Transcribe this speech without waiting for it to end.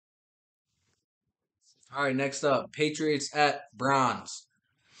All right, next up, Patriots at Browns.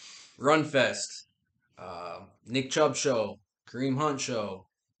 Run Fest. Nick Chubb show. Kareem Hunt show.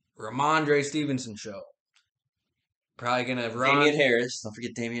 Ramondre Stevenson show. Probably gonna Damian run. Harris. Don't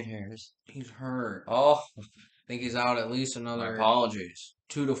forget Damian Harris. He's hurt. Oh, I think he's out at least my another apologies.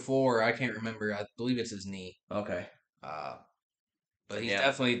 2 to 4. I can't remember. I believe it's his knee. Okay. Uh, but he's Yeah.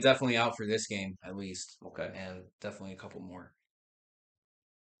 definitely out for this game at least, Okay. and definitely a couple more.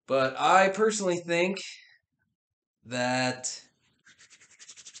 But I personally think that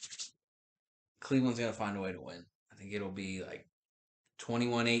Cleveland's gonna find a way to win. I think it'll be like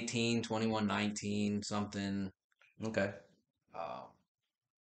 21-18, 21-19, something. Okay. Um,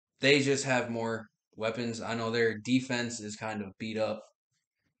 they just have more weapons. I know their defense is kind of beat up.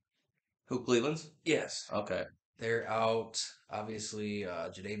 Who, Cleveland's? Yes, Okay. they're out. Obviously,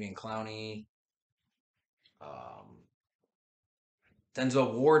 Jadeveon Clowney, um,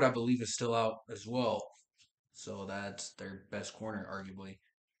 Denzel Ward, I believe, is still out as well. So that's their best corner, arguably.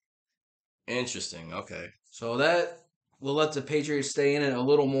 Interesting. Okay. So that will let the Patriots stay in it a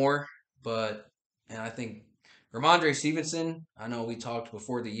little more. And I think Ramondre Stevenson, I know we talked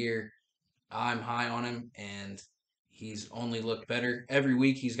before the year. I'm high on him, and he's only looked better. Every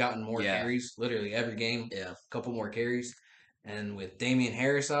week he's gotten more Yeah. carries, literally every game, Yeah. a couple more carries. And with Damian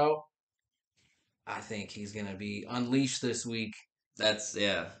Harris out, I think he's going to be unleashed this week.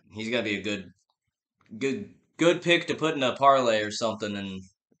 Yeah. He's gonna be a good pick to put in a parlay or something, and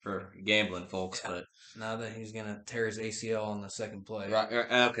for gambling folks. Yeah. But Now that he's going to tear his ACL on the second play. right.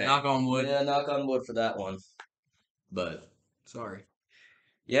 Okay. Knock on wood. Yeah. Knock on wood for that one. But Sorry.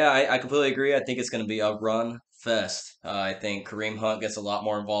 yeah, I completely agree. I think it's going to be a run fest. I think Kareem Hunt gets a lot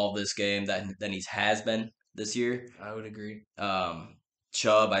more involved this game than he has been this year. I would agree.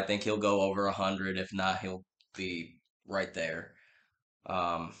 Chubb, I think he'll go over 100. If not, he'll be right there.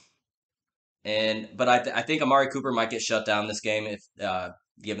 Um, but I think Amari Cooper might get shut down this game if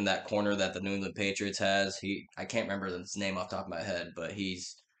given that corner that the New England Patriots has. I can't remember his name off the top of my head, but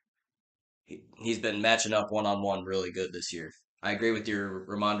he's been matching up one on one really good this year. I agree with your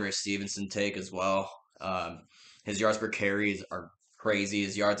Ramondre Stevenson take as well. His yards per carry are crazy.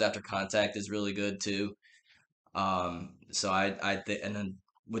 His yards after contact is really good too. So I think, and then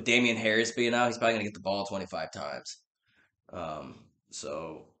with Damian Harris being out, he's probably gonna get the ball 25 times.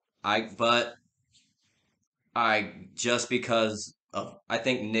 So but I just because of I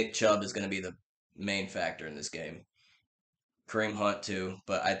think Nick Chubb is gonna be the main factor in this game. Kareem Hunt too,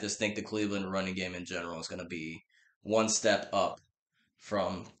 but I just think the Cleveland running game in general is going to be one step up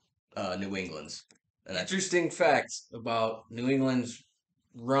from New England's. And Interesting facts about New England's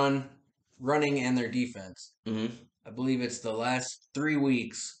running and their defense. mm-hmm. I believe it's the last 3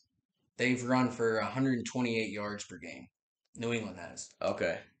 weeks they've run for 128 yards per game. New England has.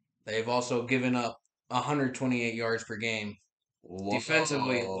 Okay. They've also given up 128 yards per game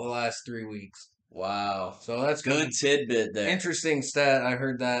defensively the Whoa. last 3 weeks. Wow. So that's Good tidbit there. interesting stat. I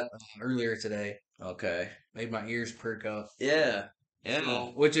heard that earlier today. Okay. Made my ears perk up. Yeah. Yeah.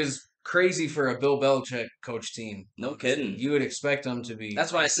 So, which is crazy for a Bill Belichick coach team. No kidding. You would expect them to be.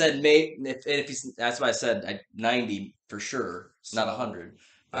 That's why I said if he's that's why I said 90 for sure, not 100.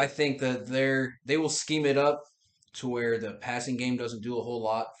 I think that they will scheme it up to where the passing game doesn't do a whole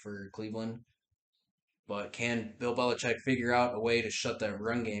lot for Cleveland. But can Bill Belichick figure out a way to shut that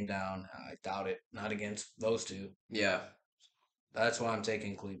run game down? I doubt it. Not against those two. Yeah. That's why I'm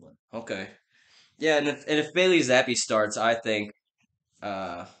taking Cleveland. Okay. Yeah, and if Bailey Zappi starts,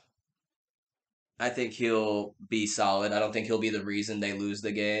 uh I think he'll be solid. I don't think he'll be the reason they lose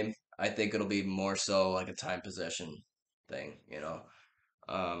the game. I think it'll be more so like a time possession thing.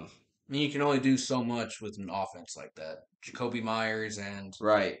 Um, I mean, you can only do so much with an offense like that. Jacoby Myers and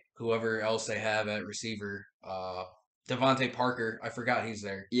right. whoever else they have at receiver. Devontae Parker, I forgot he's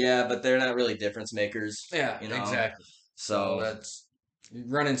there. Yeah, but they're not really difference makers. Yeah, exactly. So that's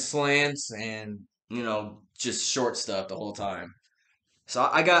running slants and just short stuff the whole time. So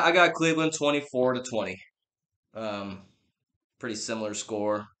I got Cleveland 24-20. Pretty similar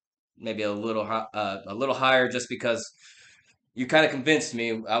score, maybe a little higher just because you kind of convinced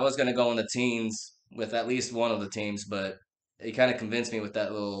me. I was gonna go in the teens with at least one of the teams, but you kind of convinced me with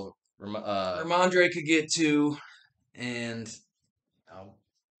that little. Ramondre could get two, and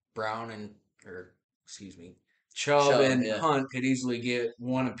Brown excuse me, Chubb and Hunt could easily get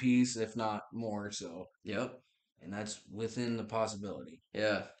one apiece, if not more. So yep, and that's within the possibility.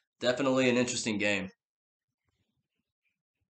 Yeah, definitely an interesting game.